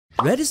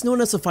Red is known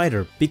as a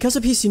fighter because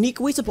of his unique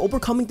ways of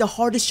overcoming the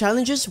hardest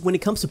challenges when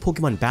it comes to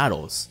Pokemon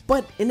battles.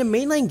 But in the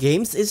mainline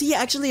games, is he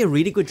actually a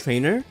really good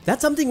trainer?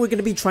 That's something we're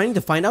gonna be trying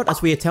to find out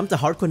as we attempt the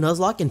hardcore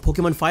Nuzlocke in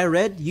Pokemon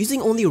FireRed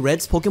using only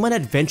Red's Pokemon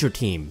Adventure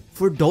Team.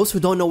 For those who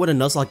don't know what a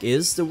Nuzlocke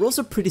is, the rules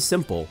are pretty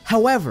simple.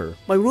 However,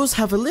 my rules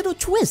have a little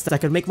twist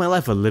that could make my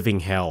life a living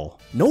hell.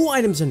 No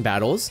items in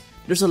battles,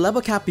 there's a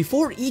level cap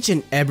before each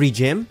and every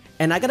gym,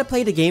 and I gotta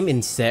play the game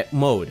in set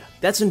mode.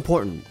 That's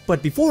important.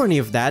 But before any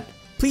of that,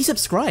 please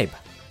subscribe.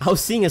 I'll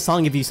sing a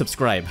song if you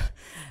subscribe.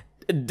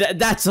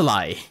 That's a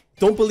lie.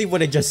 Don't believe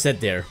what I just said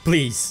there,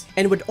 please.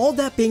 And with all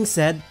that being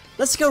said,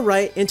 let's go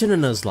right into the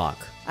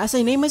Nuzlocke. As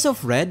I name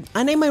myself Red,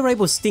 I name my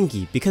rival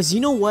Stinky because you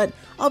know what?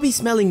 I'll be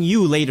smelling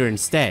you later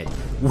instead.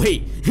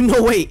 Wait,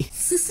 no wait.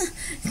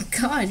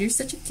 God, you're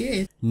such a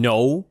kid.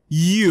 No,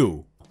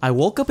 you. I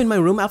woke up in my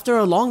room after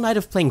a long night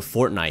of playing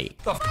Fortnite.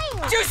 The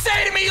f did you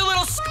say to me, you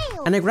little s***?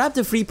 And I grabbed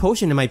a free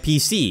potion in my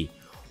PC.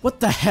 What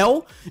the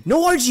hell?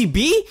 No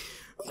RGB?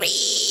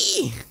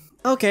 Whee!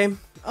 Okay,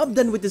 I'm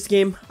done with this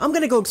game. I'm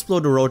gonna go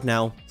explore the road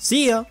now.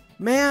 See ya!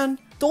 Man,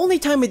 the only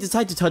time I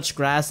decide to touch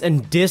grass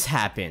and this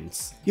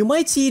happens. You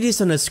might see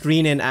this on the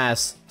screen and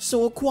ask,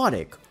 so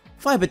aquatic.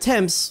 5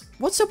 attempts?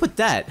 What's up with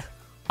that?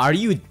 Are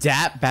you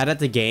that bad at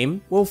the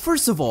game? Well,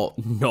 first of all,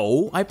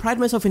 no, I pride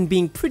myself in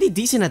being pretty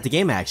decent at the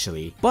game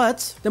actually.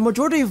 But the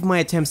majority of my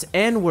attempts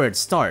end where it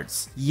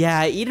starts.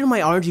 Yeah, either my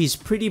RNG is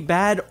pretty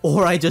bad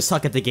or I just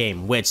suck at the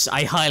game, which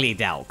I highly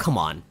doubt, come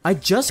on. I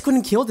just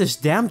couldn't kill this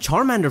damn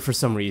Charmander for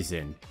some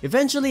reason.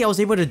 Eventually I was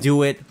able to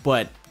do it,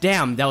 but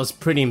damn, that was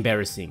pretty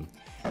embarrassing.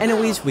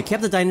 Anyways, we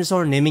kept the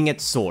dinosaur, naming it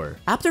Soar.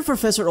 After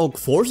Professor Oak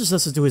forces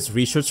us to do his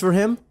research for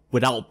him,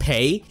 without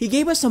pay, he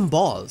gave us some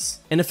balls.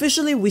 And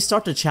officially, we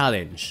start the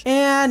challenge.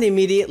 And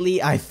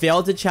immediately, I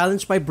failed the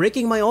challenge by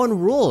breaking my own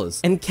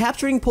rules and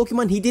capturing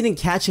Pokemon he didn't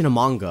catch in a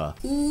manga.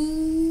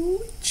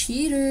 Ooh,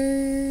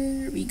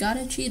 cheater. We got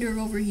a cheater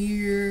over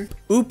here.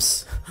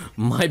 Oops,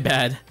 my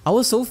bad. I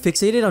was so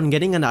fixated on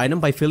getting an item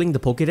by filling the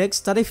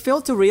Pokédex that I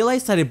failed to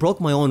realize that I broke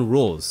my own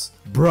rules.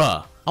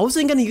 Bruh. I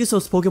wasn't gonna use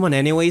those Pokemon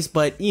anyways,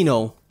 but you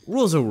know,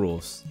 rules are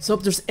rules. So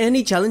if there's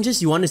any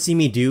challenges you want to see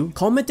me do,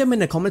 comment them in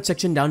the comment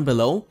section down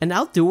below, and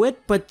I'll do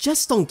it, but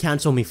just don't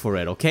cancel me for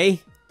it,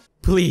 okay?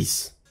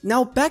 Please.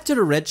 Now back to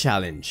the Red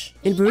challenge.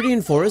 In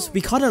Viridian Forest,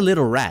 we caught a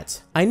little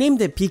rat. I named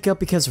it Pika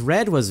because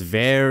Red was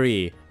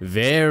very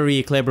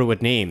clever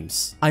with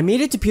names. I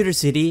made it to Pewter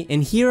City,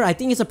 and here I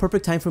think it's a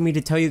perfect time for me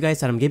to tell you guys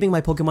that I'm giving my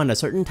Pokemon a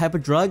certain type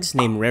of drugs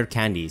named rare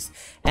candies.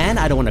 And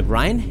I don't want to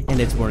grind, and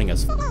it's boring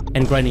as f.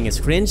 And grinding is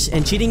cringe,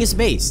 and cheating is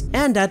base.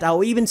 And that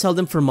I'll even sell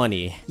them for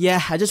money.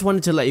 Yeah, I just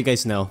wanted to let you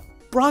guys know.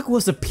 Brock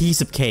was a piece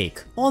of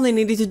cake. All I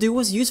needed to do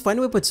was use Find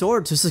Whip with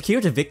Sword to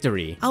secure the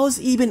victory. I was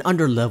even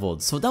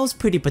under-leveled, so that was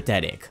pretty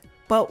pathetic.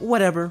 But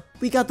whatever,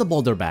 we got the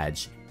Boulder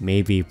badge.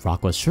 Maybe if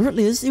Brock was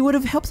shirtless, it would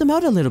have helped him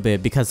out a little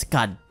bit because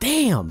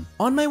goddamn!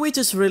 On my way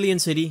to Cerulean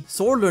City,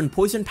 Sword learned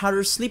Poison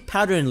Powder, Sleep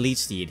Powder, and Leech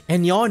Seed.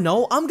 And y'all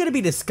know I'm gonna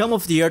be the scum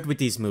of the earth with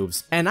these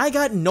moves. And I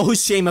got no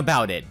shame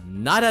about it.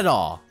 Not at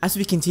all. As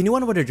we continue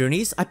on with our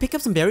journeys, I pick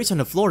up some berries on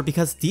the floor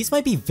because these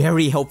might be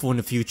very helpful in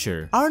the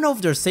future. I don't know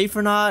if they're safe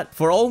or not.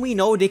 For all we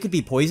know, they could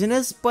be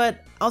poisonous,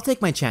 but I'll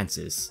take my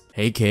chances.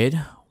 Hey kid.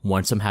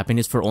 Want some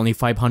happiness for only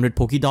 500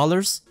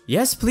 Poké-Dollars?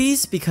 Yes,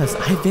 please, because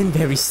I've been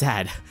very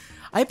sad.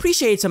 I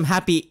appreciate some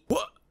happy—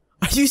 What?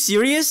 Are you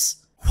serious?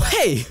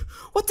 Hey,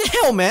 what the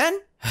hell, man?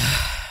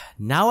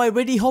 Now I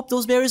really hope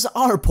those berries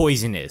are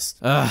poisonous.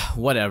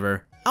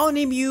 Whatever. I'll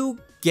name you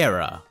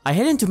Gera. I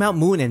head into Mount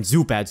Moon and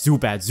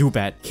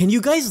Zubat. Can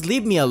you guys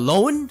leave me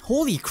alone?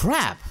 Holy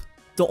crap.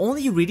 The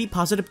only really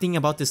positive thing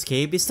about this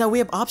cave is that we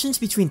have options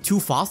between 2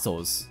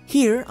 fossils.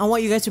 Here, I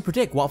want you guys to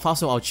predict what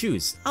fossil I'll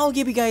choose. I'll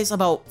give you guys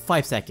about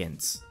 5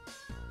 seconds.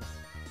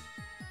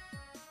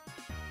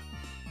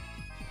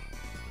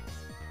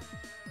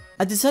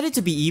 I decided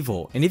to be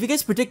evil, and if you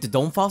guys predict the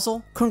Dome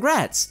fossil,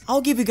 congrats!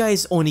 I'll give you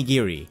guys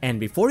Onigiri. And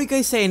before you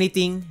guys say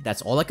anything,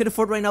 that's all I could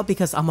afford right now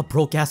because I'm a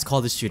broke-ass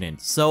college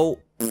student, so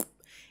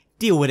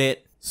deal with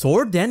it.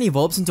 Sword then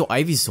evolves into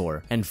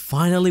Ivysaur, and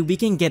finally we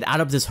can get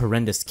out of this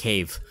horrendous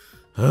cave.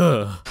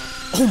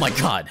 Oh my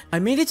god! I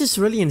made it to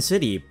Cerulean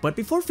City, but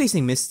before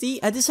facing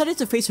Misty, I decided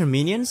to face her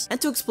minions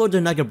and to explore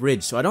the Naga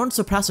Bridge so I don't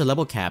surpass her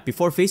level cap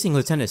before facing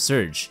Lieutenant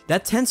Surge.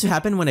 That tends to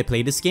happen when I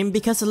play this game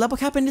because the level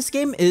cap in this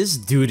game is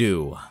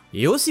doo-doo.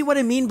 You'll see what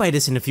I mean by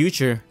this in the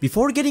future.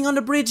 Before getting on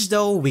the bridge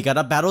though, we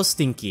gotta battle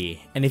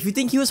Stinky. And if you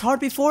think he was hard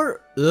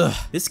before,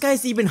 this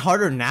guy's even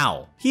harder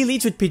now. He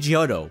leads with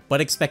Pidgeotto, but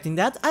expecting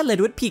that, I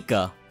led with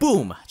Pika.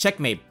 Boom!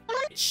 Checkmate.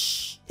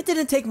 Shh. It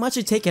didn't take much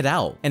to take it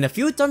out, and a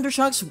few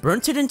Thundershocks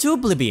burnt it into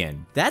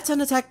oblivion. That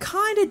Sun attack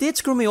kinda did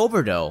screw me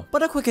over though,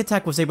 but a quick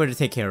attack was able to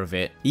take care of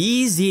it.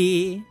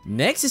 Easy!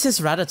 Next is his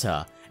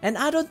Rattata, and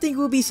I don't think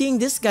we'll be seeing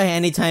this guy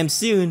anytime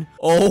soon.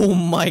 Oh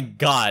my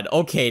god,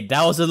 okay,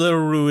 that was a little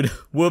rude.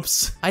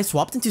 Whoops. I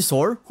swapped into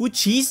Soar, who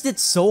cheesed it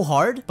so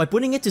hard by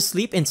putting it to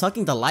sleep and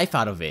sucking the life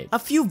out of it. A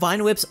few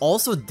Vine Whips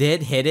also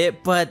did hit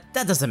it, but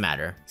that doesn't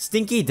matter.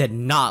 Stinky did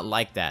not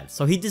like that,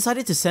 so he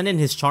decided to send in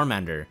his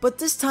Charmander. But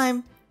this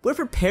time, we're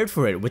prepared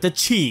for it with a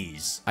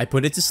cheese. I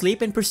put it to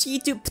sleep and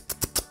proceed to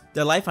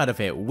the life out of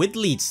it with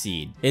leech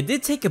seed. It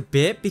did take a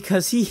bit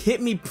because he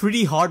hit me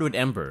pretty hard with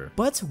Ember,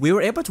 but we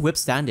were able to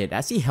withstand it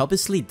as he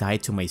helplessly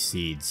died to my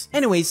seeds.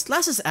 Anyways,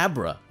 last is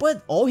Abra,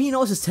 but all he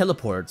knows is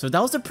teleport, so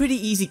that was a pretty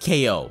easy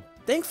KO.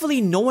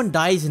 Thankfully, no one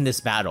dies in this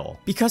battle,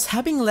 because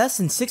having less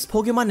than 6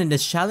 Pokemon in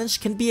this challenge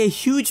can be a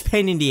huge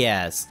pain in the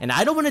ass, and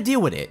I don't want to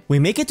deal with it. We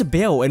make it to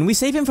Bill and we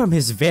save him from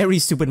his very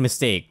stupid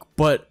mistake,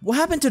 but what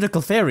happened to the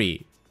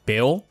Clefairy?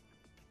 Bill?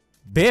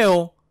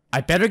 Bill? I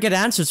better get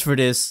answers for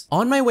this.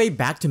 On my way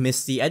back to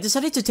Misty, I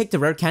decided to take the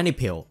rare candy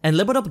pill and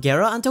level up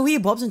Gyara until he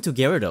evolves into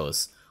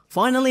Gyarados,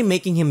 finally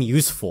making him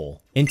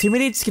useful.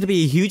 Intimidate's gonna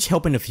be a huge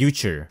help in the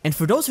future. And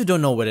for those who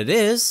don't know what it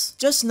is,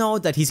 just know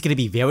that he's gonna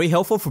be very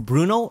helpful for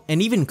Bruno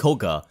and even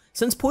Koga,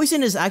 since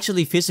poison is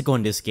actually physical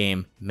in this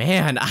game.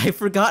 Man, I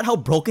forgot how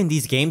broken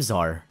these games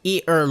are.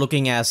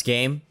 Looking ass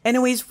game.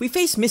 Anyways, we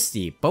face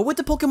Misty, but with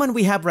the Pokemon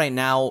we have right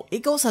now,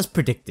 it goes as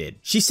predicted.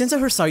 She sends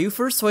out her Staryu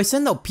first, so I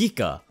send out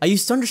Pika. I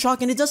use Thunder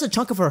Shock and it does a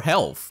chunk of her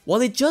health,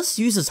 while it just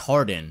uses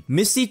Harden.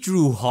 Misty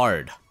threw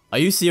hard. Are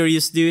you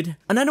serious, dude?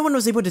 Another one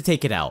was able to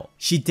take it out.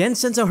 She then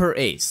sends out her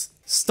ace,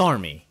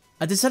 Starmie.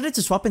 I decided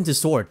to swap into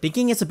Sword,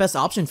 thinking it's the best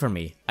option for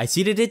me. I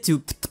seeded it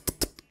to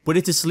put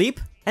it to sleep,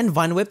 and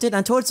Vine Whipped it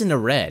until it's in the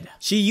red.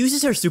 She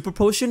uses her Super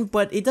Potion,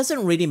 but it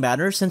doesn't really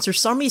matter since her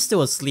Starmie is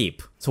still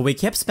asleep. So we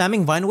kept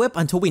spamming Vine Whip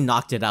until we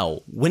knocked it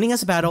out, winning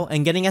us a battle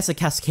and getting us a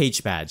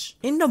Cascade badge.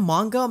 In the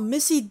manga,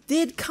 Missy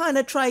did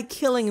kinda try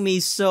killing me,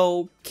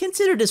 so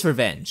consider this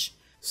revenge.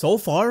 So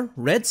far,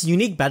 Red's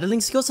unique battling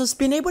skills has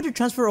been able to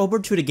transfer over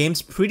to the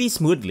games pretty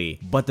smoothly,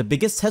 but the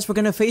biggest test we're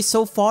gonna face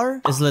so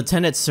far is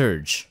Lieutenant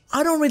Surge.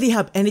 I don't really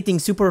have anything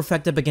super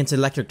effective against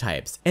electric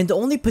types, and the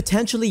only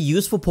potentially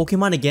useful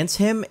Pokemon against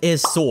him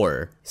is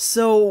Soar,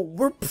 so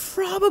we're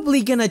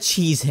probably gonna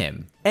cheese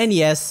him. And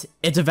yes,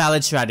 it's a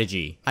valid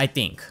strategy, I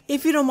think,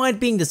 if you don't mind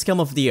being the scum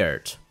of the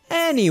earth.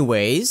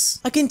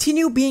 Anyways, I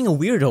continue being a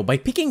weirdo by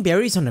picking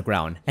berries on the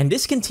ground, and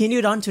this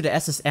continued on to the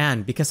SS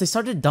Anne because I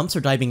started dumpster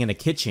diving in the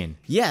kitchen.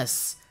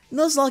 Yes,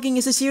 Nuzlocking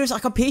is a serious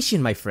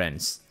occupation, my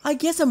friends. I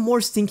guess I'm more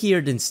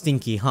stinkier than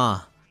stinky, huh?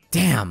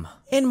 Damn.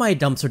 In my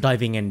dumpster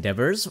diving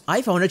endeavors,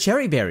 I found a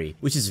cherry berry,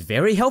 which is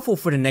very helpful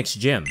for the next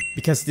gym,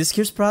 because this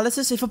cures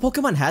paralysis if a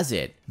Pokemon has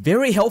it.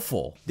 Very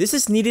helpful. This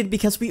is needed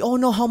because we all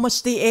know how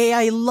much the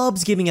AI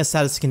loves giving us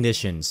status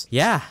conditions.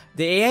 Yeah,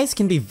 the AIs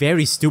can be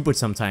very stupid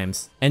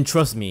sometimes, and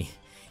trust me,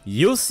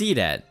 you'll see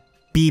that.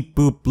 Beep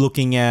boop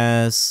looking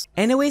ass.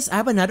 Anyways, I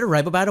have another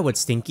rival battle with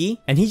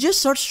Stinky, and he just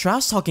starts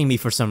trash talking me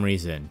for some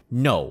reason.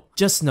 No,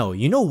 just no,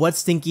 you know what,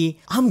 Stinky?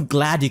 I'm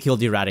glad you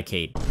killed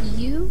Eradicate.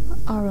 You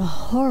are a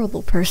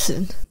horrible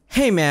person.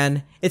 Hey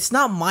man, it's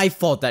not my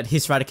fault that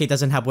his Eradicate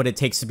doesn't have what it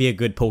takes to be a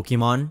good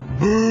Pokemon.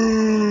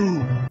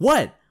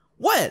 What?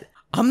 What?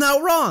 I'm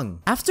not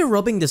wrong! After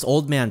rubbing this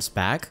old man's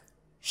back,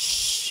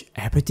 shh,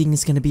 everything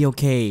is gonna be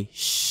okay,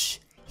 shh.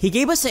 He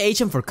gave us a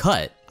HM for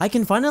cut. I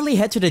can finally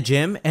head to the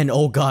gym and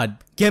oh god,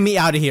 get me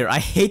out of here. I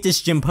hate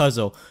this gym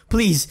puzzle.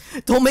 Please,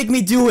 don't make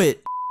me do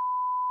it.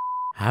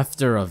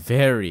 After a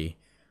very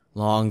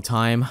long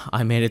time,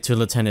 I made it to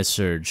Lieutenant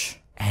Surge.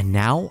 And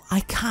now,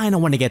 I kinda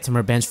wanna get some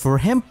revenge for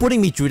him putting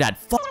me through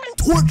that fucking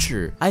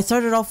torture. I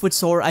started off with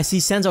Soar as he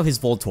sends out his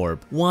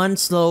Voltorb. One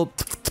slow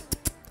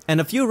and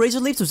a few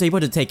Razor Leafs was able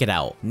to take it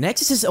out.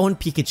 Next is his own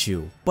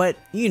Pikachu. But,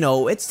 you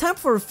know, it's time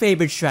for a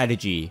favorite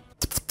strategy.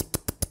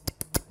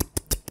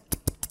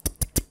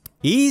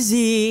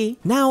 Easy!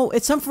 Now,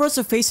 it's time for us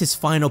to face his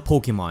final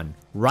Pokemon,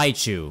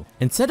 Raichu.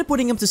 Instead of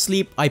putting him to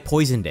sleep, I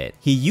poisoned it.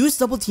 He used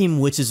Double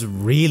Team, which is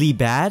really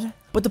bad,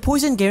 but the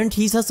poison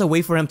guarantees us a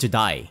way for him to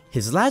die.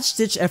 His last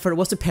ditch effort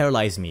was to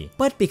paralyze me,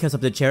 but because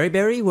of the Cherry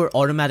Berry, we're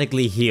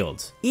automatically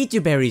healed. Eat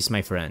your berries,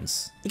 my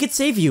friends. It could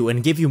save you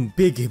and give you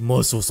big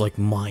muscles like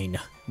mine.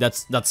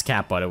 That's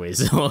cap, by the way,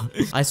 so...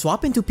 I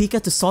swap into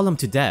Pika to stall him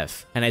to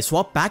death, and I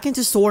swap back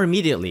into Soar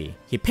immediately.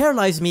 He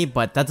paralyzed me,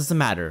 but that doesn't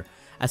matter,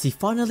 as he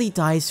finally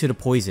dies to the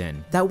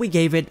poison that we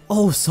gave it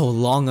oh so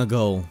long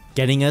ago,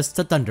 getting us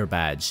the Thunder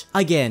Badge.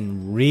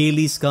 Again,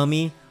 really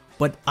scummy,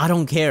 but I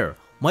don't care.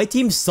 My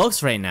team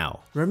sucks right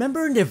now.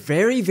 Remember in the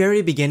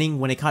very beginning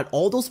when I caught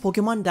all those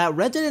Pokemon that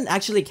Red didn't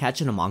actually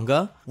catch in a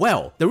manga?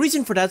 Well, the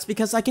reason for that's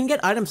because I can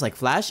get items like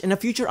Flash and a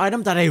future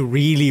item that I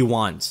really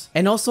want.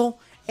 And also,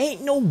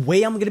 ain't no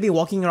way I'm gonna be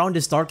walking around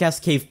this dark-ass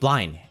cave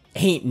blind.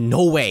 Ain't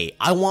no way,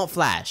 I want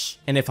Flash.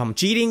 And if I'm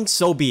cheating,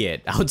 so be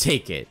it, I'll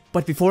take it.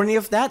 But before any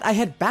of that, I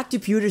head back to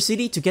Pewter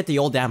City to get the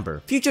old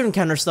Amber. Future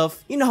encounter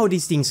stuff, you know how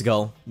these things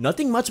go.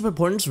 Nothing much of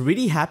importance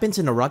really happens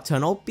in the rock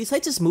tunnel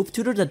besides his move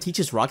tutor that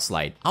teaches Rock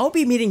Slide. I'll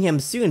be meeting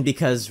him soon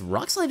because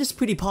Rock Slide is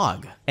pretty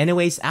pog.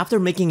 Anyways, after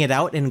making it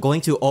out and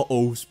going to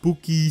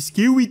spooky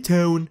scary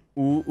town.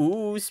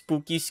 Ooh,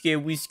 spooky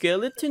scary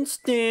skeletons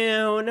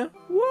town.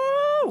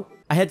 Woo!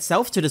 I head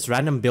south to this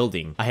random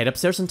building. I head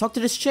upstairs and talk to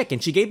this chick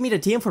and she gave me the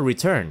TM for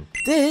return.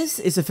 This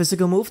is a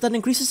physical move that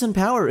increases in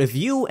power if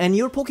you and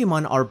your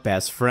Pokemon are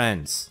best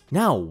friends.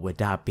 Now, with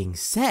that being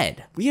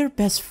said, we are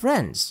best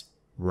friends,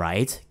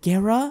 right,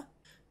 Gyara?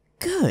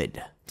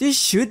 Good. This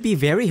should be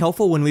very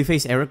helpful when we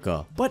face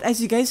Erica. But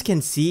as you guys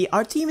can see,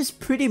 our team is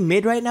pretty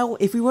mid right now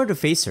if we were to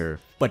face her.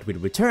 But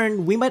with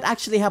return, we might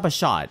actually have a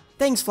shot.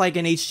 Thanks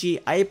Flygon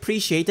HG, I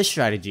appreciate the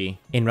strategy.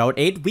 In Route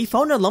 8, we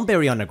found a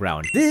Lumberry on the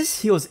ground.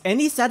 This heals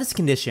any status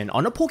condition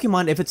on a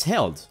Pokemon if it's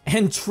held.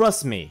 And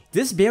trust me,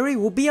 this berry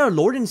will be our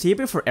lord and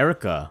savior for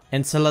Erica.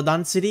 In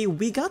Celadon City,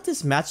 we got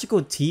this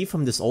magical tea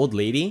from this old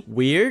lady.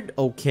 Weird,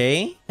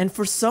 okay. And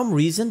for some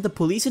reason, the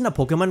police in the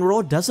Pokemon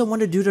world doesn't want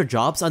to do their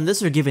jobs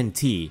unless they're given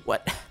tea.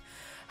 What?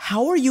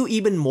 How are you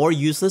even more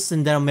useless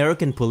than the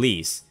American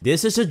police?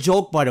 This is a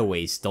joke by the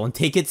way, so don't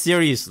take it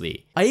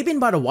seriously. I even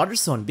bought a water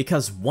stone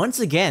because once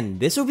again,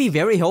 this will be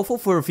very helpful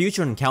for a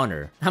future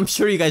encounter. I'm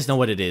sure you guys know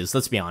what it is,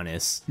 let's be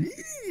honest.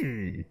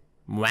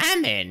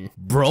 Ramen?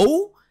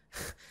 Bro?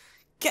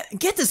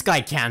 Get this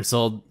guy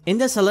cancelled. In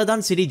the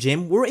Celadon City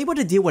gym, we were able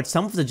to deal with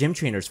some of the gym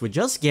trainers with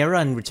just Gara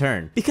in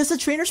return because the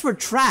trainers were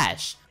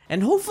trash.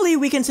 And hopefully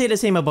we can say the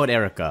same about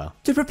Erica.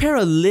 To prepare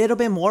a little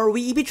bit more,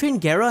 we EV trained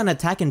Gara on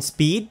attack and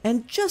speed,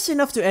 and just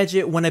enough to edge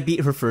it when I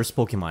beat her first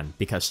Pokemon.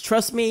 Because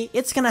trust me,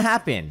 it's gonna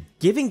happen.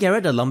 Giving Gara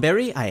the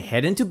Lumberry, I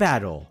head into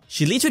battle.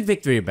 She leads with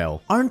Victory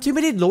Bell. Our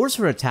Intimidate lowers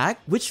her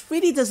attack, which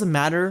really doesn't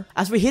matter,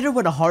 as we hit her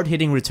with a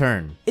hard-hitting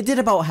return. It did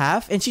about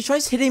half, and she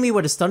tries hitting me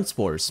with a Stun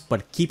Spores,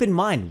 but keep in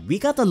mind, we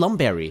got the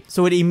Lumberry,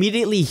 so it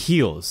immediately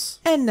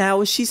heals. And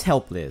now she's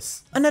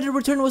helpless. Another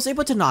return was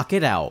able to knock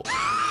it out.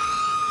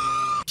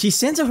 She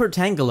sends out her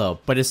Tangela,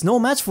 but it's no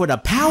match for the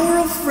power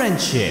of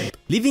friendship,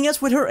 leaving us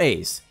with her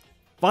ace,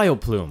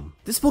 Vileplume.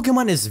 This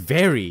Pokemon is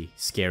very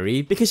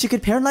scary because she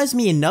could paralyze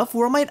me enough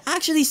where I might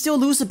actually still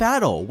lose the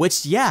battle,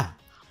 which yeah,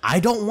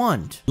 I don't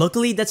want.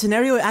 Luckily, that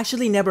scenario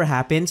actually never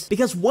happened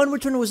because one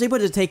return was able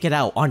to take it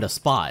out on the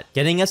spot,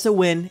 getting us a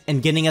win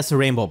and getting us a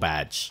Rainbow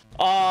Badge.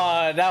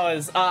 Oh, that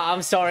was,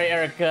 I'm sorry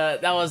Erica,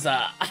 that was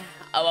a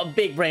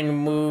big brain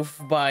move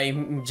by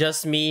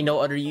just me, no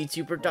other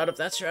YouTuber thought of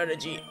that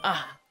strategy.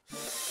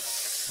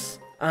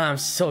 I'm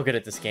so good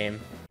at this game.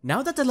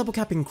 Now that the level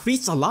cap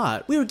increased a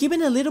lot, we were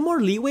given a little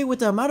more leeway with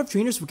the amount of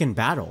trainers we can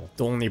battle.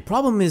 The only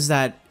problem is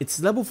that it's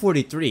level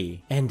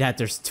 43, and that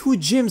there's 2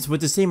 gyms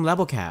with the same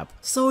level cap.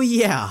 So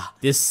yeah,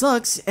 this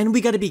sucks and we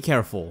gotta be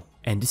careful.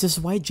 And this is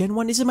why Gen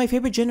 1 isn't my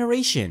favorite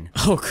generation.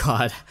 Oh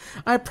god,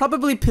 I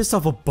probably pissed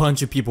off a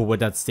bunch of people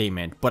with that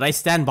statement, but I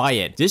stand by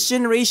it. This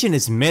generation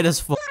is mid as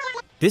fuck.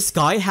 This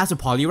guy has a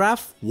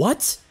Poliwrath?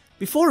 What?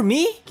 Before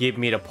me? Give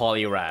me the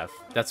Poliwrath.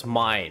 That's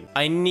mine.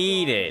 I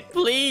need it.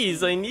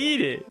 Please, I need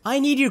it. I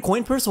need your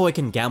coin purse so I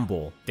can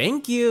gamble.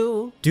 Thank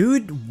you.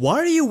 Dude, why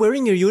are you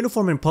wearing your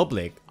uniform in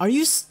public? Are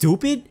you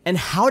stupid? And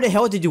how the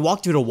hell did you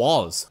walk through the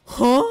walls?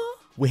 Huh?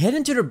 We head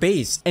into their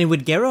base, and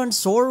with Gara and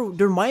Soar,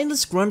 their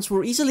mindless grunts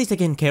were easily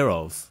taken care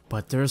of.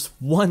 But there's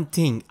one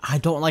thing I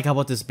don't like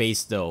about this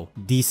base though.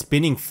 These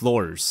spinning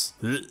floors.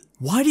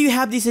 Why do you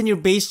have these in your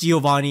base,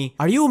 Giovanni?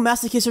 Are you a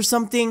masochist or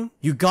something?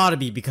 You gotta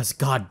be because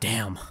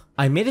goddamn.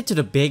 I made it to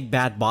the big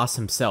bad boss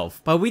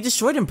himself, but we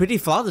destroyed him pretty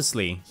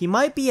flawlessly. He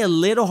might be a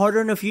little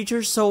harder in the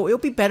future, so it'll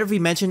be better if we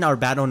mention our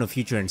battle in the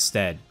future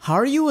instead. How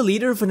are you a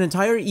leader of an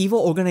entire evil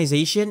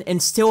organization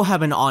and still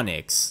have an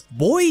Onyx?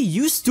 Boy,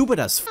 you stupid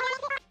as f.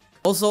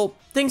 Also,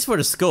 thanks for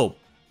the scope,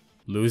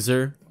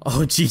 loser.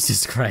 Oh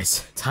Jesus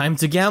Christ, time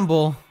to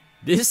gamble.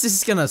 This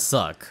is gonna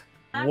suck.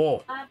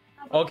 Whoa.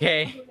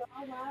 Okay.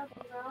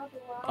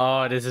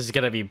 Oh, this is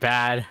gonna be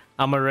bad.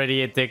 I'm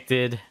already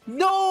addicted.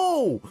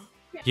 No!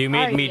 You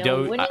made me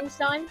do. Winning,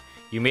 son?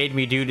 You made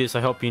me do this.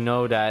 I hope you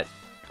know that.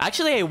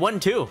 Actually, I won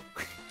too.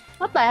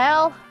 What the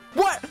hell?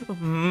 What?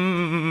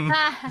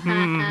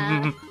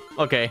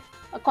 Okay.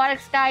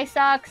 AquaticSky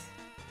sucks.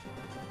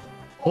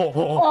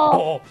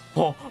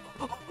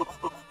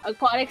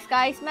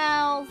 AquaticSky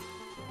smells.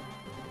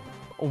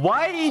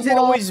 Why is it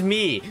always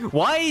me?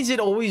 Why is it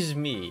always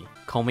me?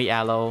 Call me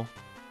Aloe.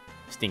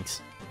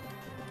 Stinks.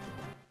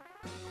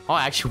 Oh,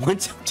 I actually won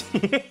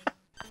something.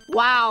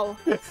 Wow.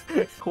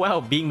 Wow,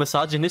 being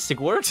misogynistic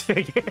works.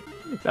 That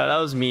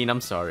was mean. I'm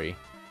sorry.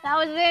 That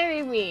was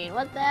very mean.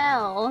 What the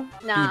hell?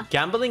 Nah. Dude,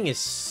 gambling is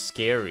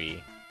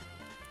scary.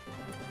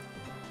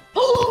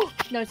 No,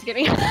 just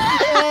kidding.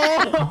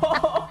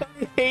 I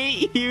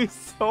hate you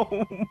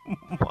so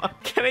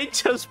much. Can I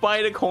just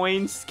buy the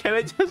coins? Can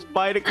I just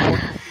buy the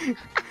coins?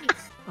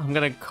 I'm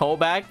gonna go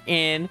back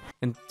in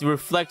and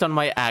reflect on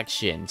my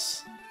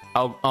actions.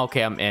 Oh,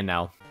 okay, I'm in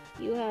now.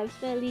 You have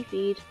smelly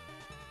feet.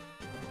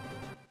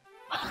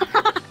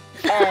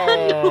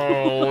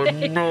 Oh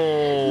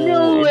no!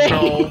 No way!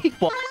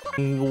 No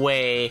fucking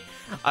way!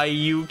 Are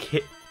you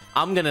kidding?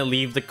 I'm gonna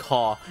leave the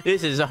call.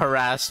 This is a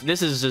harass.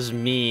 This is just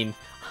mean.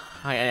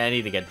 I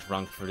need to get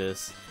drunk for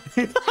this.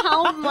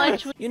 How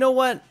much? You know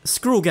what?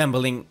 Screw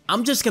gambling.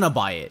 I'm just gonna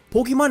buy it.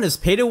 Pokemon is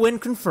pay to win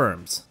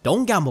confirmed.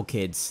 Don't gamble,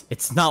 kids.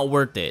 It's not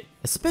worth it.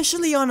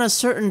 Especially on a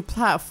certain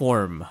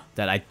platform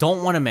that I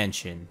don't want to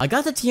mention. I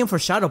got the TM for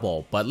Shadow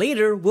Ball, but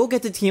later we'll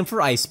get the TM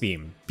for Ice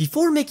Beam.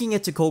 Before making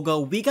it to Koga,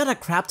 we got a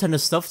crap ton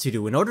of stuff to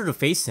do in order to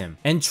face him.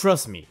 And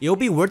trust me, it'll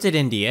be worth it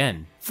in the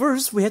end.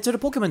 First, we head to the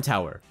Pokemon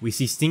Tower. We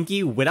see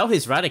Stinky without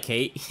his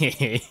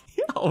Raticate.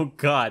 Oh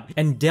god.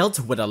 And dealt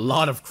with a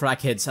lot of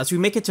crackheads as we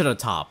make it to the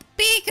top.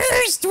 Be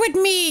cursed with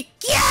me!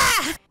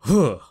 Yeah!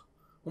 Oh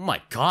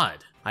my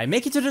god. I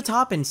make it to the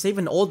top and save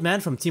an old man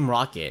from Team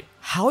Rocket.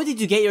 How did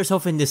you get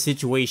yourself in this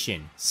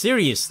situation?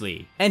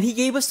 Seriously. And he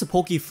gave us the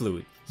Poke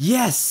Flute.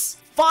 Yes!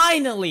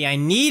 Finally, I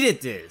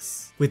needed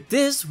this! With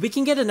this, we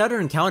can get another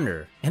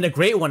encounter. And a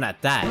great one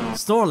at that.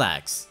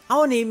 Snorlax.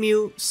 I'll name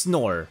you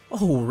Snore.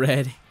 Oh,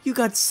 Red. You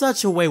got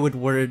such a way with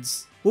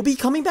words. We'll be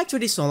coming back to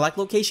these Snorlax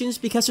locations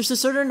because there's a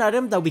certain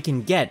item that we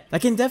can get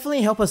that can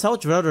definitely help us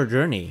out throughout our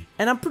journey.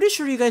 And I'm pretty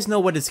sure you guys know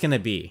what it's gonna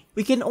be.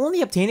 We can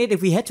only obtain it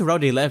if we head to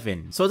Route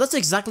 11, so that's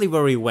exactly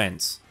where we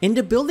went. In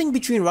the building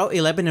between Route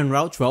 11 and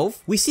Route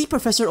 12, we see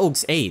Professor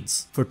Oak's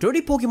aids. For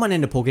 30 Pokemon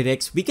in the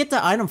Pokédex, we get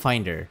the item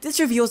finder.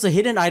 This reveals a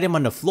hidden item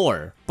on the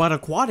floor. But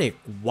Aquatic,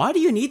 why do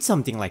you need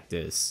something like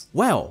this?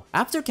 Well,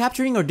 after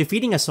capturing or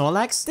defeating a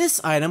Snorlax, this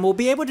item will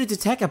be able to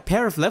detect a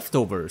pair of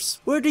leftovers,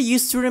 where they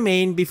used to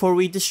remain before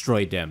we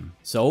destroyed them.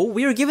 So,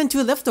 we are given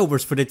 2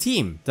 leftovers for the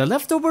team. The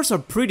leftovers are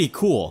pretty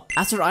cool,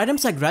 as they're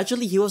items that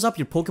gradually heals up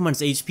your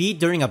Pokemon's HP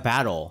during a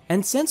battle.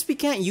 And since we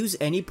can't use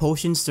any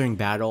potions during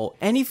battle,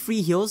 any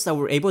free heals that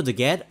we're able to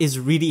get is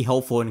really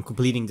helpful in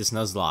completing this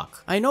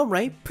Nuzlocke. I know,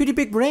 right? Pretty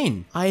big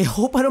brain. I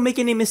hope I don't make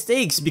any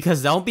mistakes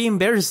because that would be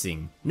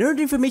embarrassing. Nerd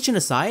information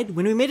aside,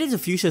 when we made it to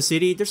Fuchsia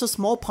City, there's a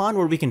small pond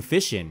where we can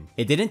fish in.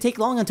 It didn't take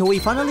long until we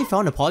finally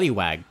found a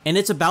Poliwag. And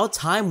it's about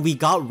time we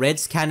got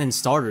Red's cannon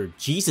started.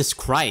 Jesus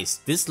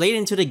Christ, this late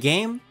into the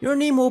game, your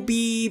name will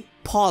be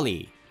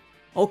Polly.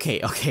 Okay,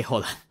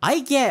 hold on. I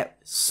get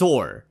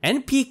Soar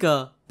and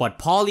Pika, but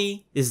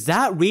Polly, is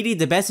that really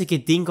the best you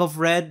could think of,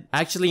 Red?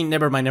 Actually,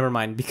 never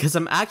mind, because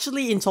I'm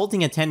actually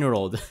insulting a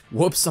 10-year-old.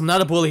 Whoops, I'm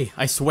not a bully,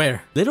 I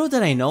swear. Little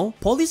did I know,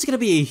 Polly's gonna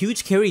be a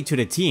huge carry to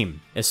the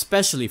team,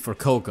 especially for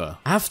Koga.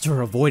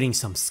 After avoiding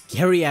some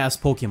scary-ass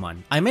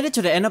Pokemon, I made it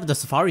to the end of the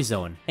Safari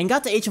Zone, and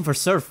got the HM for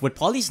Surf with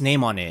Polly's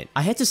name on it.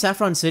 I head to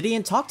Saffron City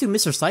and talked to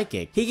Mr.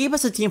 Psychic. He gave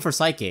us a team for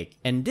Psychic,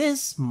 and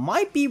this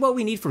might be what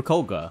we need for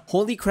Koga.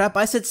 Holy crap,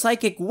 I said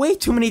Psychic way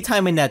too many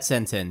times in that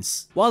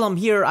sentence. While I'm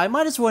here, I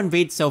might as well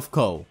invade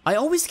Self-Co. I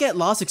always get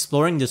lost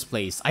exploring this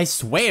place, I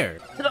swear.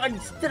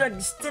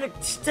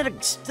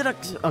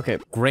 Okay,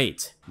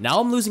 great. Now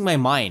I'm losing my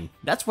mind.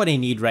 That's what I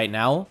need right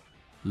now.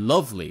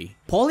 Lovely.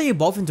 Polly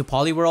evolved into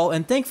Poliwhirl,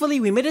 and thankfully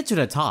we made it to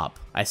the top.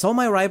 I saw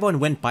my rival and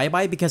went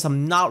bye-bye because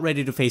I'm not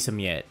ready to face him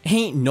yet.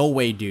 Ain't no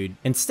way, dude.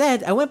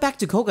 Instead, I went back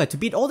to Koga to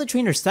beat all the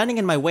trainers standing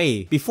in my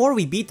way before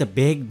we beat the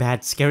big,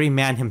 bad, scary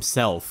man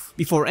himself.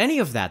 Before any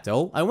of that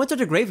though, I went to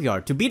the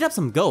graveyard to beat up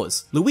some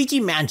ghosts, Luigi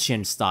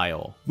Mansion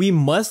style. We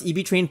must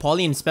EV train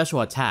Polly in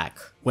special attack.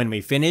 When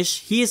we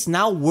finish, he is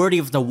now worthy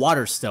of the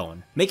Water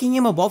Stone, making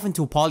him evolve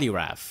into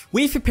Poliwrath.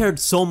 We've prepared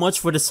so much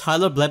for this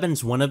Hyler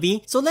Blevins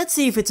wannabe, so let's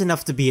see if it's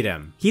enough to beat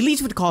him. He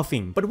leads with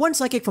coughing, but one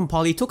Psychic from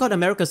Poly took out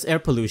America's air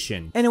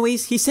pollution.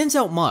 Anyways, he sends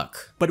out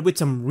Muck, but with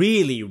some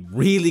really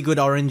good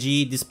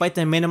RNG, despite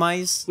the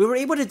minimize, we were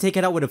able to take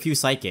it out with a few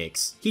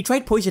Psychics. He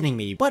tried poisoning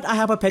me, but I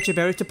have a Pecha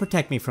Berry to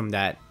protect me from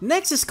that.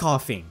 Next is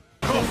coughing.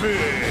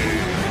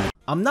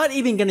 I'm not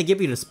even gonna give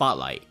you the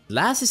spotlight.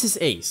 Last is his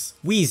ace,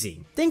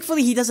 Wheezing.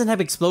 Thankfully he doesn't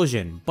have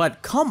explosion,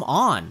 but come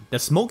on, the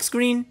smoke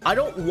screen? I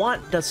don't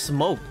want the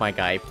smoke, my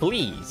guy,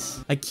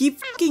 please. I keep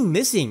fucking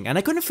missing and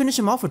I couldn't finish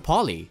him off with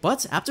Polly.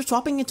 But after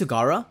swapping into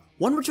Gara,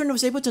 one return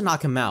was able to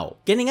knock him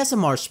out, getting us a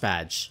Marsh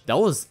badge. That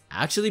was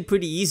actually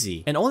pretty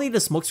easy, and only the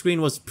smoke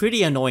screen was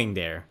pretty annoying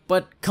there.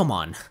 But come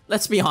on,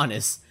 let's be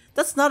honest.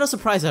 That's not a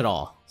surprise at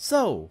all.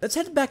 So, let's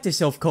head back to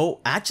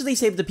Self-Co, actually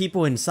save the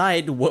people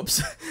inside.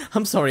 Whoops,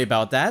 I'm sorry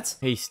about that.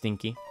 Hey,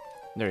 Stinky.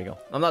 There you go.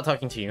 I'm not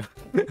talking to you.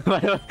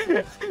 But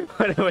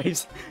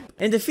anyways.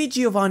 And defeat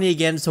Giovanni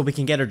again so we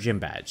can get our gym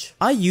badge.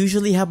 I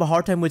usually have a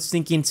hard time with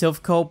Stinky in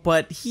Self-Co,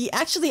 but he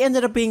actually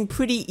ended up being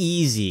pretty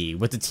easy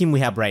with the team we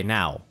have right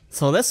now.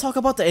 So let's talk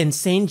about the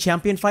insane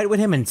champion fight with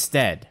him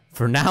instead.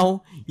 For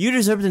now, you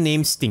deserve the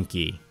name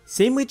Stinky.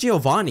 Same with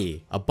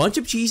Giovanni, a bunch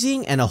of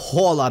cheesing and a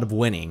whole lot of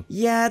winning.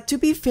 Yeah, to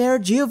be fair,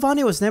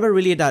 Giovanni was never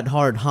really that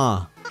hard,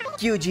 huh?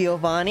 Thank you,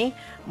 Giovanni.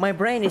 My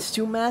brain is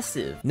too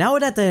massive. Now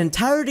that the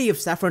entirety of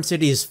Saffron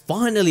City is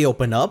finally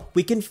opened up,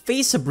 we can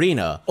face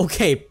Sabrina.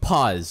 Okay,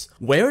 pause.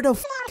 Where the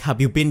f have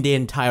you been the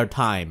entire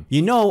time?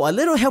 You know, a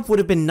little help would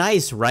have been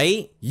nice,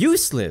 right?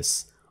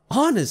 Useless.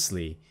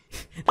 Honestly.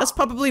 That's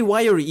probably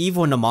why you're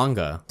evil in the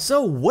manga.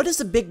 So what is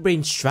the big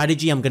brain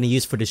strategy I'm gonna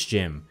use for this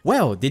gym?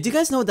 Well, did you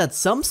guys know that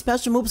some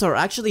special moves are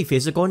actually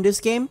physical in this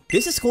game?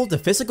 This is called the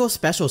physical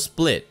special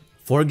split.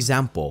 For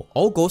example,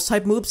 all ghost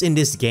type moves in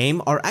this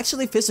game are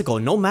actually physical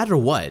no matter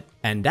what.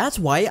 And that's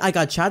why I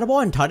got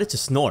Chatterball and taught it to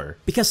Snore,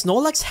 because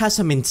Snorlax has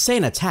some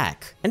insane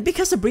attack, and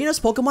because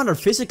Sabrina's Pokemon are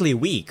physically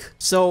weak.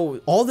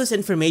 So all this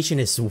information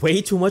is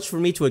way too much for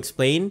me to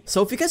explain,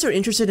 so if you guys are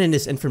interested in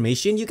this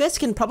information, you guys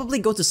can probably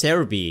go to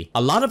Cerebi.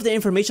 A lot of the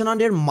information on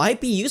there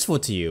might be useful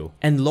to you,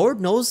 and Lord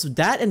knows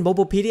that and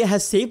Mobopedia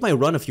has saved my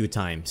run a few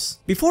times.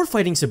 Before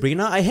fighting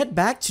Sabrina, I head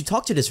back to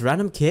talk to this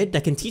random kid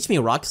that can teach me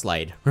Rock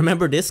Slide.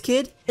 Remember this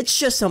kid? It's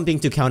just something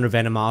to counter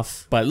Venom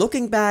off. But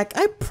looking back,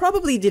 I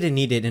probably didn't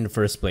need it in the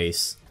first place.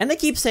 place. And I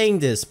keep saying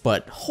this,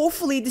 but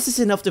hopefully this is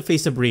enough to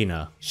face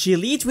Sabrina. She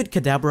leads with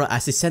Kadabra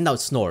as they send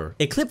out Snore,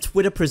 equipped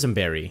with a Prism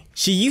Berry.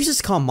 She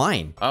uses Calm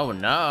Mind. Oh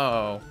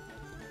no.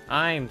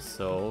 I'm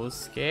so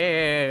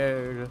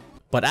scared.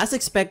 But as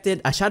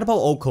expected, a Shadow Ball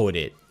O-code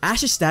it.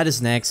 Ash's stat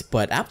is next,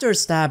 but after a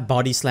stab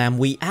body slam,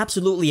 we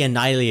absolutely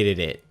annihilated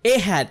it. It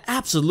had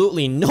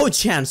absolutely no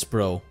chance,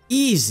 bro.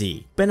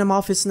 Easy.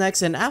 Venomoth is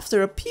next, and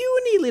after a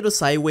puny little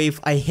side wave,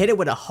 I hit it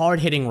with a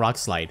hard-hitting Rock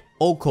Slide,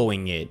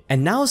 O-coing it.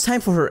 And now it's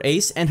time for her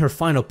ace and her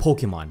final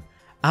Pokemon,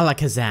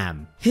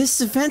 Alakazam. His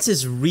defense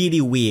is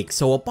really weak,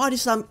 so a body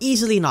slam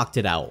easily knocked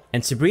it out.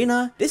 And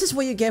Sabrina, this is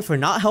what you get for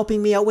not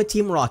helping me out with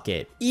Team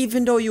Rocket,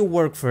 even though you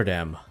work for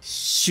them.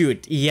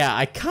 Shoot, yeah,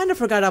 I kinda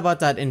forgot about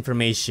that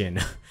information.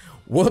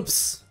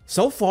 Whoops.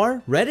 So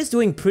far, Red is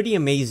doing pretty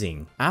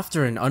amazing.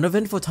 After an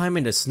uneventful time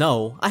in the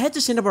snow, I head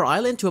to Cinnabar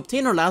Island to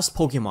obtain our last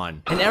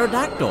Pokemon, an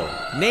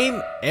Aerodactyl,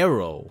 named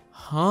Arrow.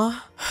 Huh?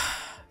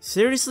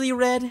 Seriously,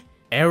 Red?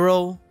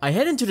 Arrow? I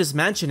head into this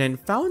mansion and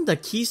found the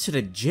keys to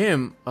the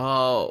gym.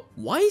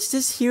 Why is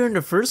this here in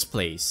the first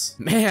place?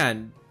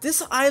 Man,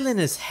 this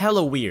island is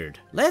hella weird.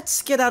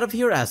 Let's get out of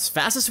here as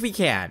fast as we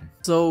can.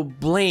 So,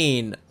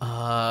 Blaine,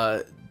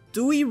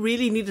 do we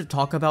really need to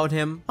talk about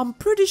him? I'm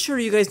pretty sure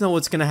you guys know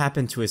what's gonna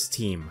happen to his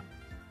team.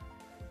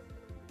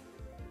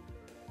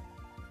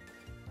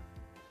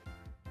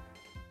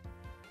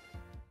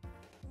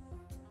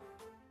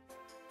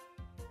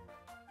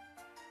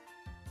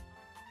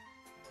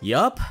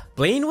 Yup,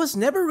 Blaine was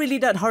never really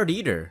that hard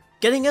either,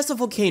 getting us a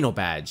volcano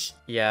badge.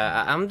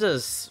 Yeah, I'm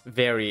just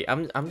very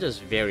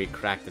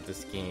cracked at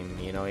this game,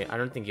 you know, I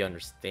don't think you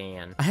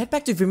understand. I head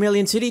back to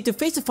Vermilion City to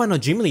face the final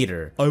gym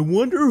leader. I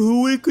wonder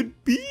who it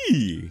could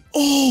be.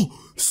 Oh,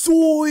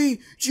 Soy!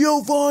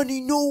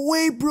 Giovanni, no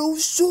way, bro,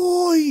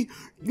 Soy!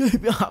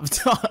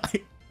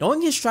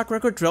 Knowing his track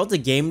record throughout the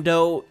game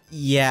though,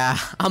 yeah,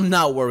 I'm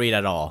not worried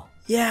at all.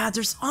 Yeah,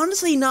 there's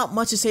honestly not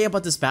much to say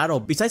about this battle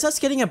besides us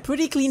getting a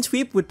pretty clean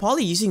sweep with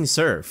Polly using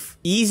Surf.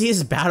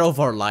 Easiest battle of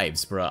our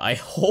lives, bruh.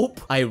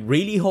 I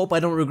really hope I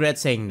don't regret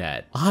saying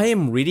that. I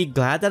am really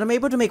glad that I'm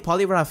able to make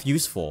Poliwrath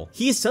useful.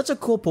 He is such a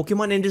cool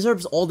Pokemon and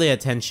deserves all the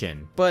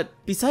attention. But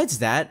besides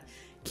that,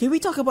 can we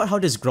talk about how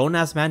this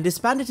grown-ass man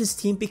disbanded his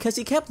team because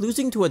he kept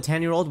losing to a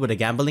 10-year-old with a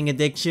gambling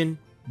addiction?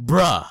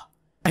 Bruh.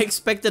 I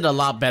expected a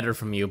lot better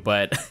from you,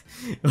 but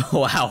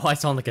wow, I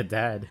sound like a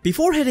dad.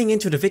 Before heading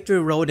into the victory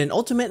road and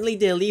ultimately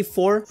the Elite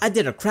 4, I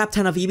did a crap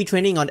ton of EV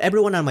training on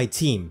everyone on my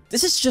team.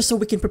 This is just so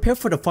we can prepare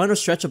for the final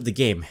stretch of the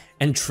game.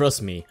 And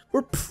trust me,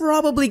 we're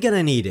probably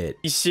gonna need it.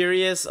 You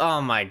serious?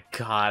 Oh my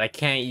god, I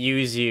can't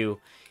use you.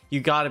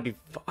 You gotta be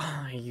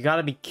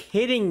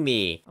kidding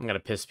me. I'm gonna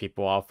piss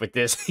people off with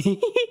this.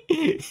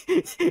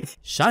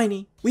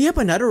 Shiny. We have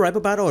another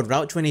rival battle at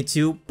Route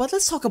 22, but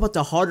let's talk about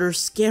the harder,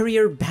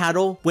 scarier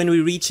battle when we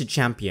reach a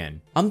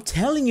champion. I'm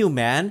telling you,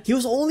 man, he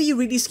was only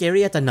really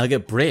scary at the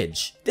Nugget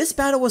Bridge. This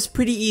battle was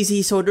pretty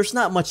easy, so there's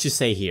not much to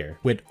say here.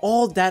 With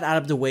all that out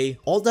of the way,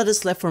 all that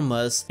is left from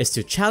us is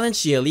to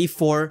challenge the Elite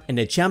 4 and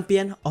the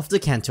champion of the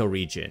Kanto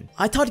region.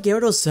 I taught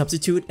Gyarados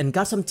substitute and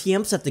got some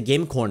TMs at the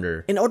game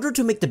corner in order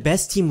to make the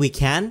best team we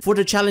can for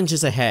the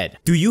challenges ahead.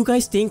 Do you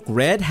guys think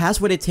Red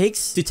has what it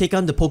takes to take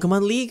on the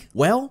Pokemon League?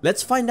 Well,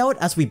 let's find out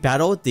as we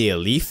battle the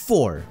Elite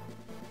 4.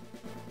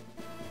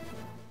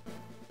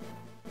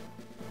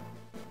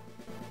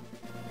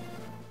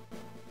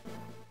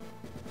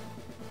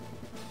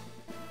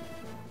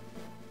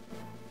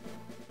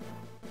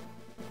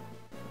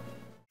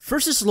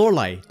 First is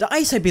Lorelei, the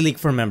Ice Type Elite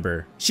 4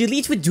 member. She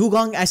leads with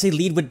Dugong as I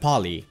lead with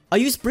Polly. I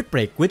use Brick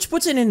Break, which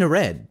puts it in the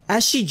red,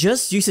 as she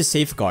just uses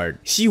Safeguard.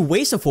 She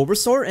wastes a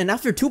Bulbasaur, and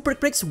after 2 Brick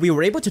Breaks, we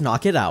were able to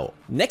knock it out.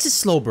 Next is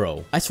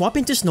Slowbro. I swap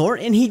into Snore,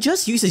 and he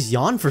just uses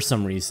Yawn for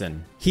some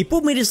reason. He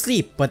put me to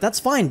sleep, but that's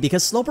fine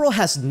because Slowbro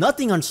has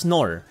nothing on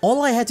Snore.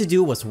 All I had to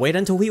do was wait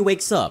until he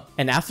wakes up,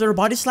 and after a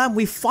Body Slam,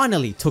 we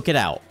finally took it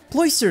out.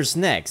 Cloyster's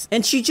next,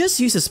 and she just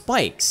uses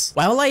spikes,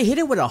 while I hit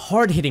it with a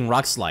hard-hitting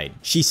Rock Slide.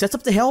 She sets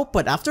up the help,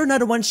 but after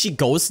another one, she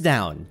goes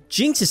down.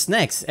 Jinx is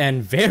next,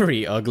 and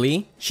very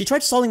ugly. She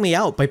tried stalling me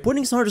out by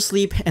putting Snore to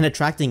sleep and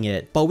attracting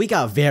it, but we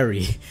got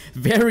very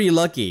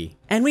lucky.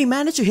 And we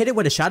managed to hit it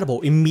with a Shadow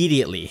Ball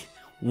immediately.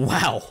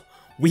 Wow.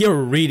 We are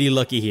really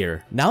lucky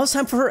here. Now it's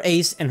time for her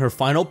ace and her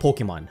final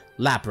Pokemon,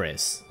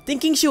 Lapras.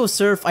 Thinking she will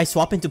Surf, I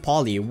swap into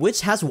Polly,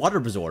 which has Water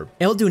Absorb.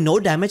 It'll do no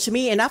damage to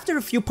me, and after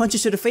a few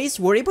punches to the face,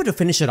 we're able to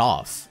finish it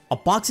off. A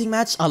boxing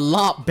match a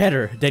lot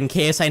better than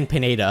KSI and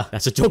Pineda.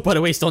 That's a joke, by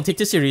the way, so don't take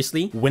this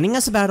seriously. Winning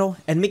us a battle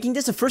and making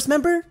this a first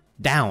member?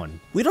 Down.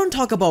 We don't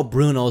talk about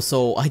Bruno,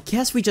 so I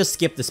guess we just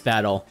skip this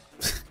battle.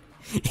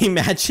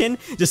 Imagine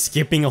just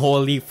skipping a whole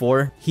Elite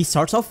 4. He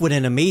starts off with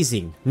an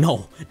amazing,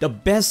 no, the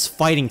best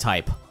fighting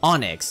type,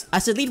 Onyx,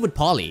 as a lead with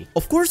Polly.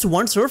 Of course,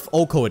 one surf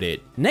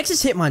O-coded. Next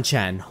is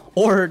Hitmonchan,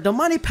 or the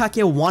Manny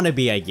Pacquiao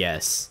wannabe, I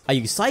guess. I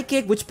use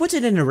Psychic, which puts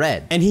it in a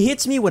red, and he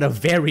hits me with a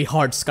very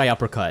hard Sky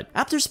Uppercut.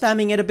 After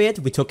spamming it a bit,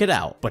 we took it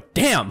out. But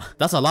damn,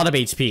 that's a lot of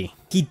HP.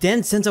 He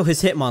then sends out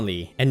his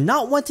Hitmonlee, and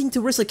not wanting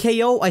to risk a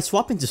KO, I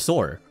swap into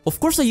Soar. Of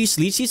course, I use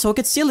Leech Seed so I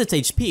could seal its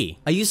HP.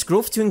 I used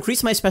Growth to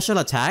increase my special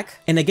attack,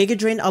 and a Giga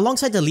Drain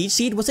alongside the Leech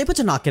Seed was able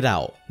to knock it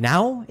out.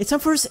 Now, it's time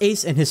for his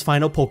ace and his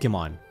final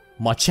Pokemon,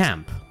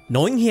 Machamp.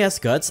 Knowing he has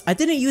Guts, I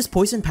didn't use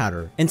Poison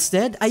Powder.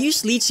 Instead, I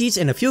used Leech Seeds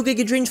and a few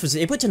Giga Drains was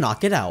able to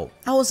knock it out.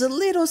 I was a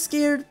little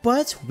scared,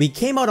 but we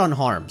came out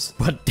unharmed.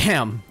 But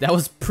damn, that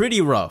was pretty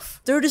rough.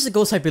 Third is a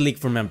Ghost Hyper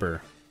League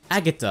member,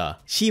 Agatha.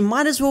 She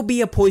might as well be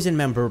a poison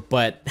member,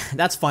 but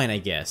that's fine I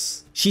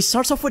guess. She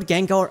starts off with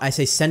Gengar as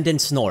I send in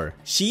Snore.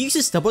 She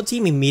uses Double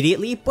Team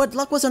immediately, but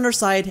luck was on her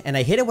side and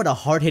I hit it with a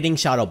hard-hitting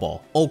Shadow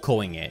Ball,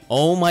 OHKOing it.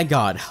 Oh my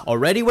god,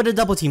 already with the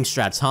Double Team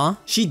strats, huh?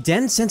 She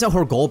then sends out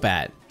her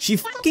Golbat. She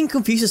fucking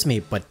confuses me,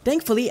 but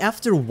thankfully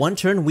after one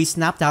turn we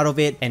snapped out of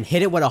it and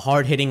hit it with a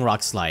hard-hitting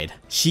Rock Slide.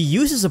 She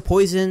uses a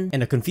Poison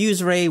and a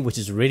Confuse Ray, which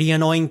is really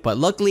annoying, but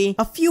luckily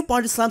a few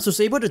Body Slams was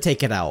able to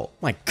take it out.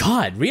 My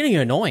god, really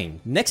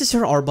annoying. Next is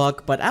her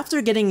Arbok, but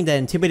after getting the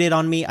Intimidate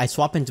on me, I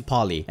swap into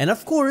Polly. And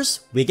of course,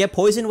 we get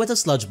poisoned with a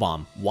Sludge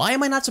Bomb. Why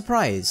am I not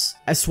surprised?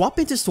 I swap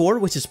into Soar,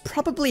 which is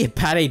probably a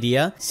bad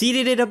idea,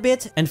 seeded it a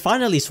bit, and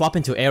finally swap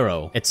into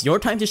Arrow. It's your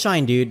time to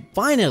shine, dude.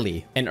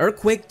 Finally! An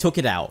Earthquake took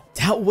it out.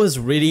 That was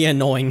really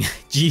annoying.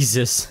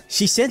 Jesus.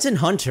 She sends in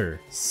Hunter.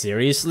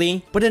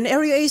 Seriously? But an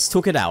Area Ace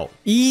took it out.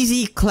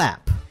 Easy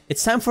clap.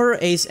 It's time for her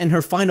ace and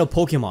her final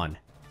Pokemon,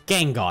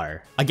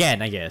 Gengar.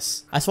 Again, I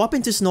guess. I swap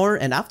into Snore,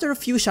 and after a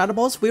few Shadow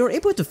Balls, we were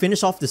able to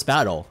finish off this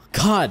battle.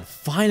 God,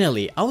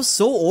 finally. I was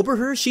so over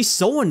her, she's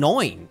so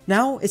annoying.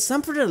 Now, it's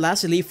time for the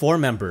last Elite Four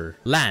member,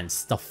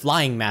 Lance, the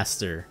Flying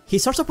Master. He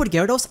starts up with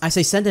Gyarados as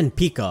I send in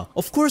Pika.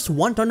 Of course,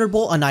 one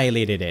Thunderbolt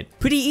annihilated it.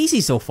 Pretty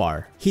easy so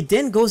far. He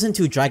then goes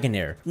into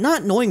Dragonair.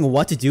 Not knowing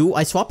what to do,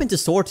 I swap into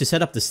Soar to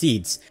set up the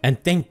seeds.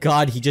 And thank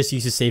God he just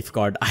uses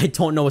Safeguard. I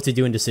don't know what to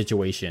do in this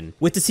situation.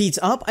 With the seeds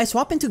up, I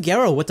swap into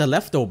Gyaro with the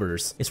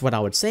leftovers. It's what I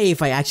would say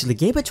if I actually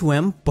gave it to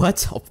him,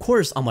 but of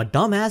course I'm a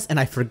dumbass and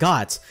I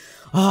forgot.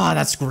 Ah,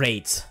 that's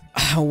great.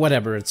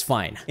 Whatever, it's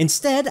fine.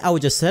 Instead, I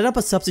would just set up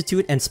a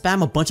substitute and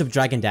spam a bunch of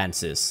Dragon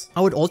Dances.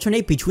 I would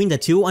alternate between the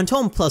two until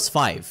I'm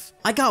 +5.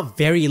 I got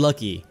very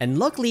lucky, and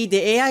luckily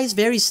the AI is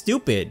very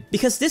stupid,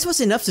 because this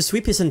was enough to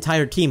sweep his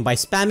entire team by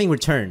spamming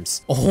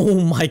returns. Oh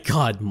my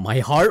god, my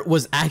heart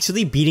was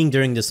actually beating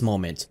during this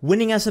moment.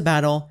 Winning as a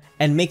battle,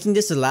 and making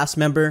this the last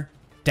member,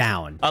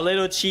 down. A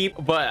little cheap,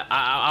 but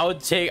I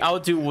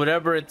would do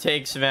whatever it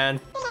takes,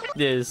 man. F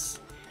this.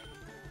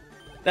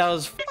 That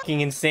was fucking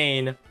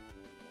insane.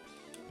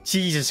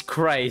 Jesus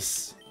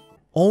Christ.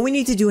 All we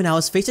need to do now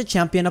is face a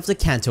champion of the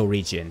Kanto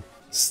region,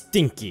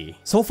 Stinky.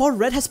 So far,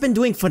 Red has been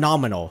doing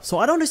phenomenal, so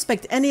I don't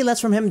expect any less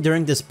from him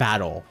during this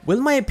battle. Will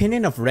my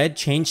opinion of Red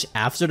change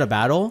after the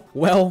battle?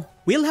 Well,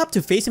 we'll have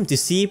to face him to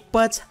see,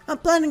 but I'm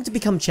planning to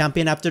become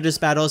champion after this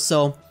battle,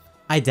 so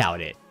I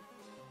doubt it.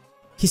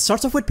 He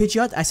starts off with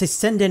Pidgeot as I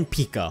send in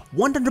Pika.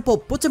 One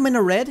Thunderbolt puts him in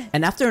a red,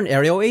 and after an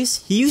Aerial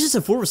Ace, he uses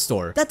a Full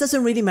Restore. That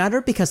doesn't really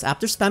matter because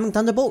after spamming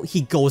Thunderbolt,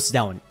 he goes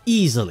down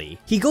easily.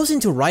 He goes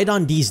into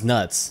Rhydon D's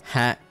nuts.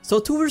 Ha. So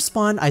to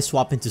respond, I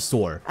swap into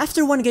Soar.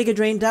 After one Giga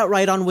Drain, that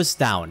Rhydon was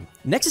down.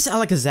 Next is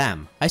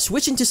Alakazam. I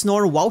switch into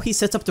Snore while he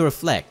sets up to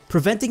Reflect,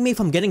 preventing me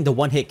from getting the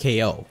one-hit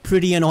KO.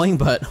 Pretty annoying,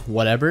 but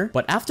whatever.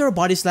 But after a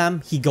Body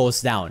Slam, he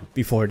goes down.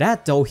 Before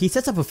that though, he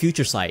sets up a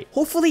Future Sight.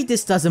 Hopefully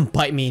this doesn't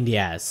bite me in the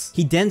ass.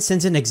 He then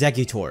sends in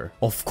Executor.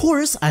 Of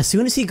course, as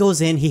soon as he goes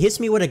in, he hits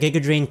me with a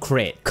Giga Drain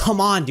crit. Come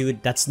on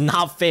dude, that's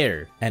not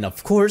fair. And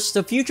of course,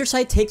 the Future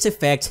Sight takes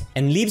effect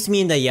and leaves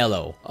me in the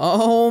yellow.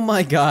 Oh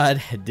my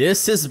god,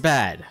 this is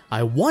bad.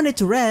 I wanted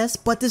to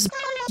rest, but this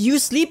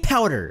used Sleep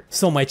Powder.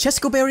 So my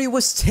Chesco Berry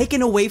was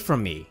taken away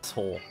from me.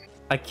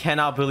 I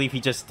cannot believe he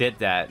just did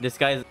that. This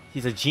guy,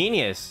 he's a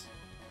genius.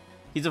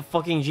 He's a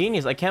fucking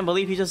genius. I can't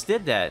believe he just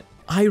did that.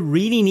 I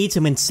really need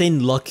some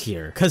insane luck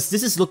here, cause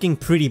this is looking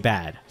pretty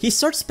bad. He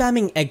starts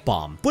spamming Egg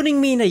Bomb, putting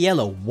me in a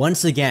yellow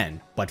once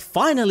again. But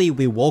finally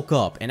we woke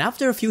up, and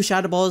after a few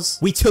Shadow Balls,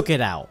 we took it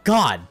out.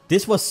 God,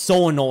 this was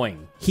so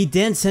annoying. He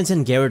then sends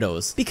in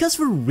Gyarados. Because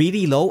we're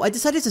really low, I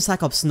decided to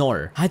sack up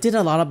Snore. I did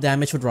a lot of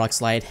damage with Rock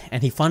Slide,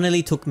 and he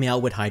finally took me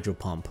out with Hydro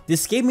Pump.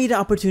 This gave me the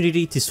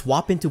opportunity to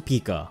swap into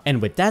Pika.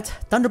 And with that,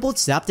 Thunderbolt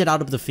zapped it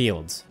out of the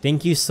field.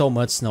 Thank you so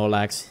much,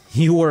 Snorlax.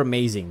 You were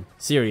amazing.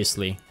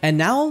 Seriously. And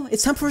now,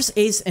 it's time for his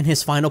ace and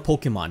his final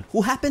Pokemon,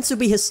 who happens to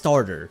be his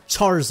starter,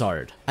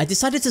 Charizard. I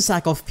decided to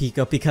sack off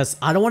Pika because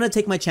I don't want to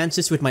take my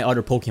chances with my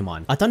other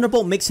Pokemon. A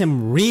Thunderbolt makes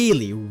him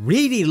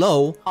really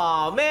low.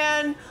 Aw,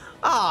 man.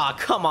 Ah,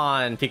 come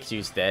on.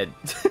 Pikachu's dead.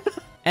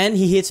 And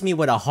he hits me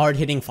with a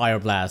hard-hitting Fire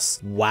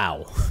Blast.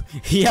 Wow.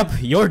 Yep,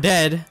 you're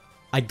dead.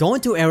 I go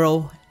into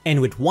Arrow,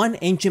 and with one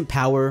Ancient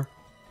Power,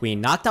 we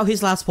knocked out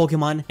his last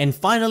Pokemon and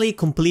finally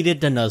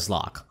completed the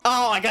Nuzlocke.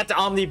 Oh, I got the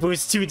Omni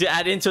Boost too to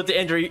add insult to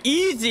injury.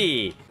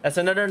 Easy! That's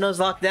another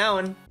Nuzlocke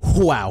down.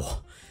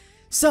 Wow.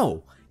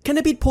 So, Can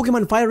I beat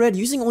Pokemon FireRed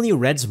using only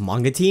Red's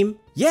manga team?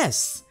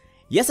 Yes!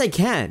 Yes I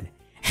can!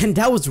 And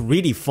that was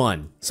really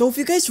fun. So if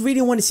you guys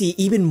really want to see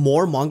even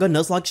more manga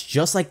Nuzlocks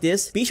just like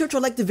this, be sure to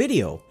like the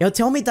video. It'll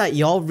tell me that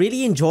y'all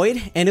really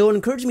enjoyed and it will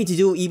encourage me to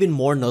do even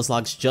more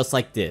Nuzlocks just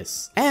like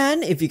this.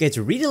 And if you guys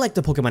really like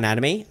the Pokemon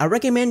anime, I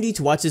recommend you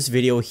to watch this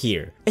video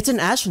here. It's an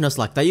Ash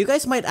Nuzlocke that you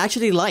guys might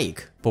actually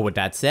like. But with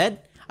that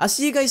said, I'll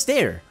see you guys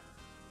there.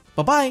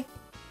 Bye bye!